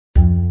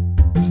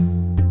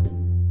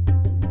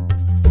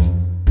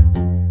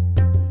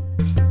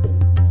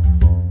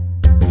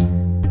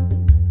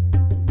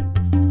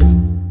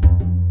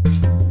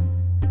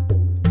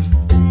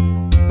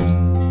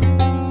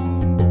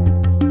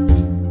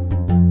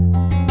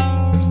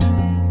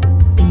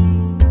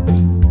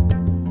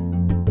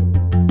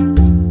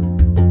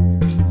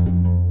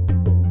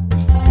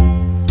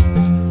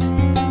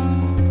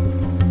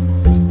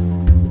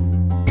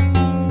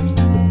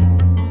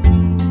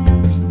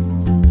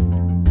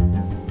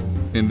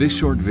In this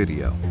short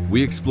video,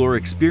 we explore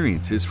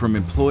experiences from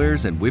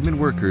employers and women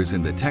workers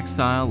in the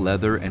textile,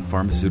 leather, and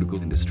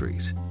pharmaceutical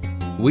industries.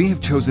 We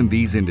have chosen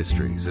these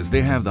industries as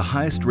they have the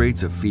highest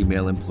rates of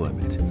female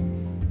employment.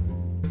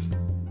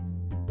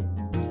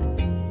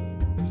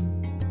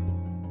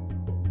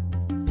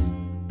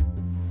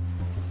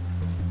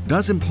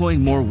 Does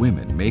employing more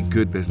women make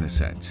good business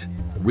sense?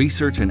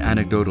 Research and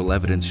anecdotal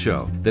evidence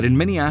show that in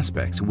many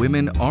aspects,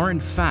 women are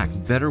in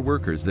fact better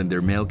workers than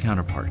their male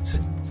counterparts.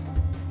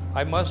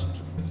 I must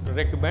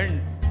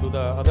recommend to the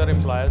other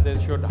employers they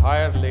should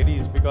hire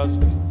ladies because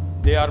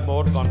they are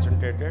more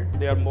concentrated,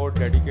 they are more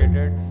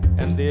dedicated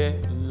and they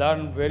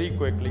learn very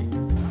quickly.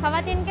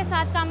 ख़वातीन के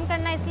साथ काम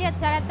करना इसलिए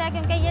अच्छा रहता है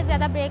क्योंकि ये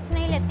ज़्यादा ब्रेक्स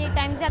नहीं लेती,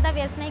 टाइम ज़्यादा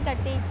वेस्ट नहीं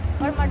करती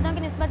और मर्दों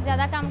की निस्बत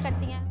ज़्यादा काम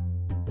करती हैं।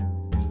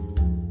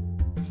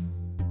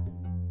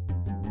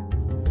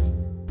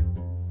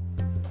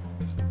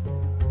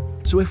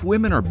 So if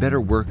women are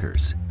better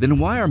workers, then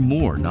why are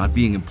more not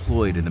being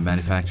employed in the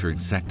manufacturing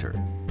sector?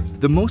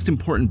 The most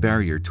important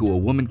barrier to a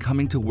woman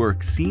coming to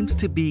work seems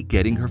to be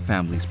getting her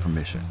family's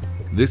permission.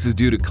 This is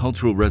due to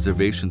cultural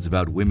reservations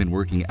about women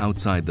working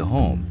outside the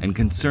home and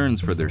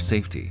concerns for their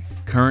safety.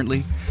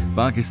 Currently,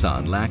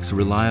 Pakistan lacks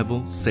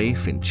reliable,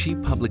 safe, and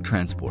cheap public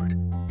transport.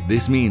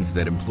 This means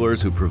that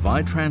employers who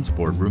provide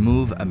transport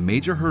remove a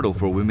major hurdle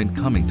for women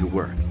coming to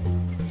work.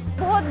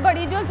 बहुत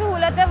बड़ी जो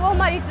सहूलत है वो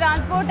हमारी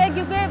transport है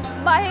क्योंकि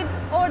बाहर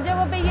और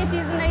जगहों पे ये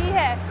चीज़ नहीं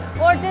है।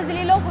 औरतें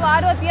ज़लीलो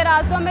ख्वार होती है,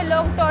 रास्तों में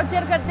लोग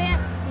टॉर्चर करते हैं।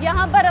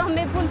 यहाँ पर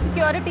हमें फुल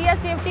सिक्योरिटी है,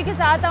 सेफ्टी के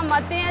साथ हम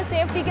आते हैं,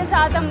 सेफ्टी के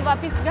साथ हम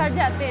वापस घर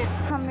जाते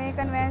हैं। हमें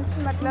कन्वेंस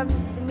मतलब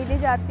मिली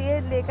जाती है,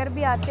 लेकर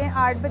भी आते हैं।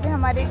 8 बजे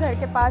हमारे घर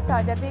के पास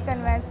आ जाती है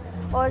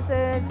कन्वेंस और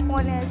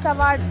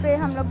 7:15 पे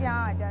हम लोग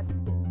यहाँ आ जाते हैं।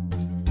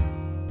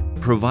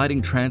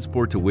 Providing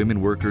transport to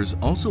women workers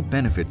also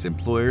benefits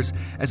employers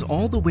as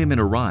all the women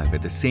arrive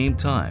at the same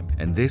time,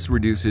 and this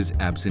reduces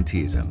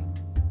absenteeism.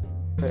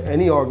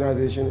 Any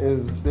organization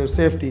is their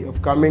safety of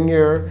coming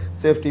here,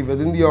 safety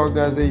within the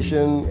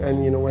organization,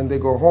 and when they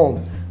go home.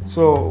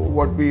 So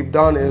what we've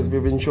done is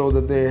we've ensured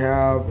that they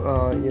have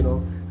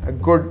a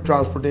good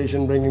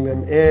transportation, bringing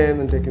them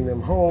in and taking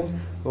them home.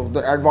 So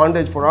the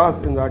advantage for us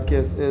in that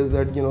case is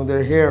that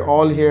they're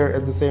all here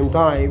at the same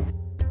time.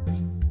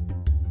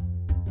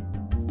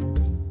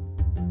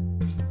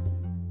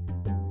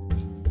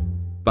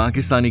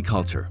 Pakistani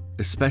culture,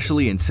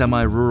 especially in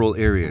semi-rural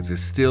areas,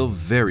 is still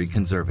very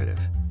conservative.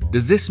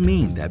 Does this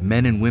mean that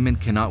men and women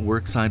cannot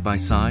work side by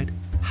side?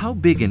 How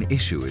big an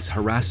issue is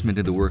harassment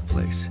in the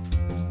workplace?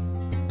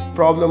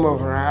 Problem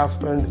of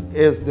harassment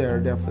is there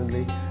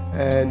definitely,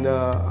 and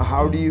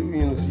how do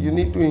you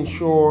need to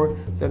ensure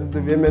that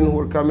the women who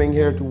are coming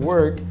here to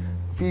work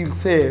feel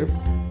safe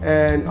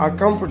and are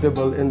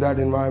comfortable in that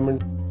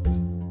environment.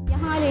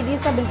 यहाँ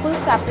ladies का बिल्कुल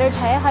separate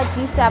है, हर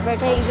चीज़ separate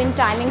है, even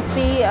timings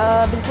भी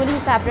बिल्कुल ही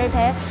separate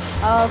है।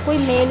 कोई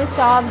mail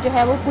staff जो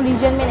है वो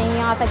कोलिजन में नहीं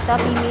आ सकता,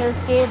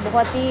 फीमेल्स के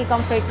बहुत ही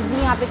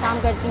कंफर्टेबली यहाँ पे काम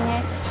करती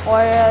हैं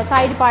और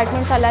साइड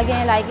डिपार्टमेंट्स अलग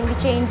हैं, लाइक इनकी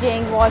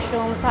चेंजिंग,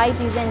 वॉशरूम, सारी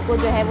चीज़ें इनको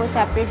जो है वो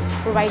सेपरेट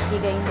प्रोवाइड की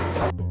गई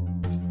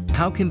हैं।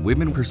 How can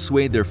women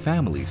persuade their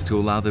families to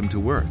allow them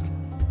to work?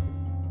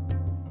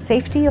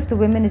 Safety of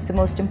the women is the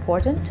most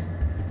important.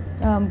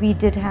 We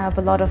did have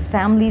a lot of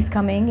families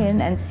coming in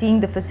and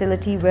seeing the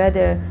facility where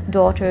their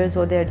daughters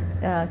or their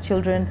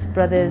children's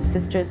brothers,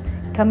 sisters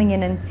coming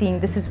in and seeing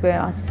this is where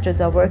our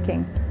sisters are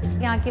working.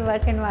 यहाँ की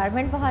work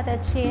environment बहुत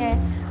अच्छी है।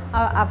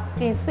 आप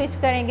switch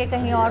करेंगे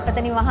कहीं और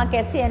पता नहीं वहाँ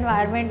कैसी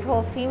एनवायरनमेंट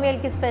हो।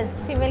 फीमेल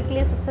के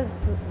लिए सबसे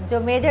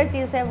जो मेजर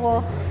चीज़ है वो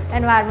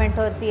एनवायरनमेंट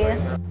होती है।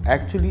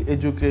 Actually,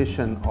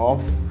 education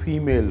of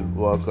female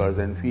workers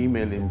and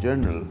female in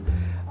general,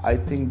 I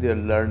think they're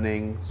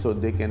learning so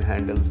they can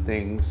handle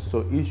things. So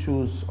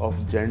issues of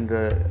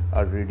gender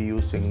are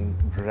reducing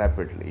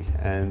rapidly,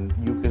 and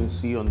you can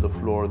see on the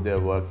floor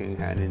they're working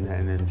hand in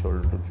hand and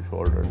shoulder to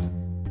shoulder.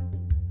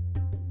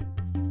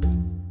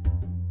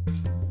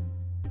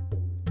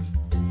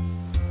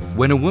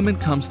 When a woman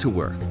comes to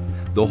work,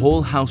 the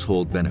whole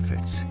household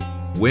benefits.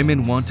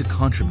 Women want to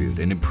contribute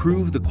and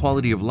improve the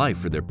quality of life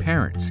for their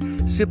parents,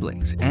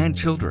 siblings,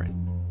 and children.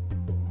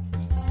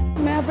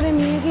 मैं अपने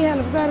मियाँ की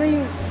help कर रही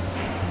हूँ।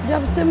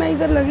 जब से मैं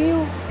इधर लगी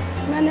हूँ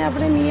मैंने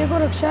अपने मियाँ को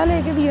रिक्शा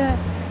लेके दिया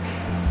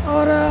है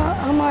और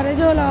हमारे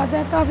जो हालात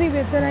हैं काफ़ी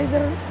बेहतर है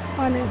इधर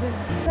आने से।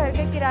 घर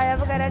के किराया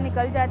वगैरह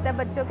निकल जाता है,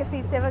 बच्चों के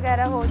फीसें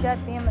वगैरह हो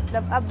जाती हैं,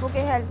 मतलब अब्बू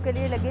के हेल्प के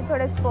लिए लगी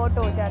थोड़े सपोर्ट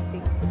हो जाती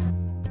है।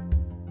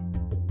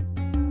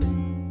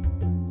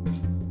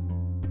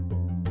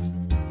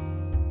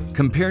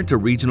 Compared to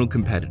regional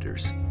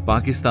competitors,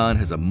 Pakistan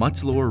has a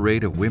much lower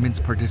rate of women's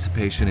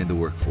participation in the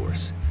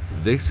workforce.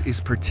 This is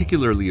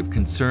particularly of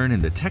concern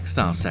in the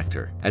textile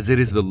sector, as it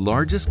is the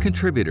largest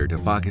contributor to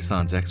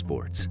Pakistan's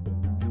exports.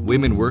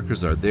 Women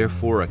workers are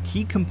therefore a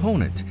key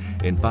component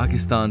in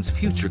Pakistan's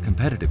future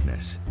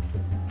competitiveness.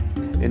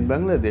 In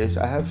Bangladesh,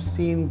 I have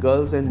seen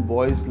girls and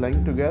boys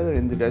lying together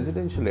in the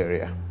residential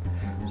area.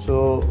 So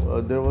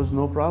there was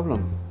no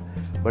problem.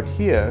 But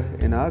here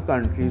in our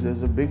country,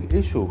 there's a big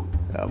issue.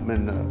 I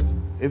mean,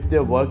 if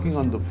they're working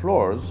on the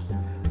floors,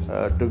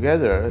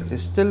 together,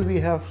 still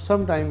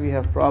sometimes we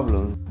have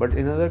problems, but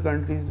in other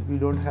countries we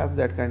don't have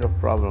that kind of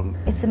problem.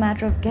 It's a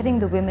matter of getting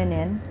the women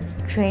in,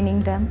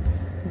 training them,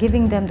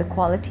 giving them the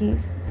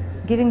qualities,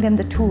 giving them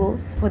the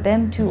tools for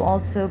them to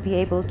also be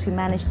able to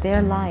manage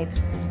their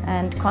lives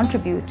and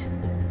contribute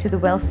to the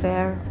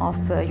welfare of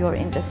your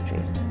industry.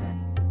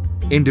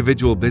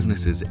 Individual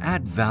businesses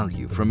add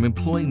value from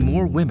employing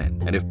more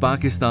women, and if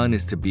Pakistan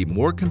is to be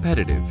more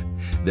competitive,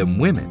 then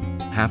women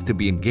have to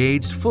be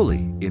engaged fully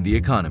in the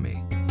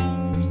economy.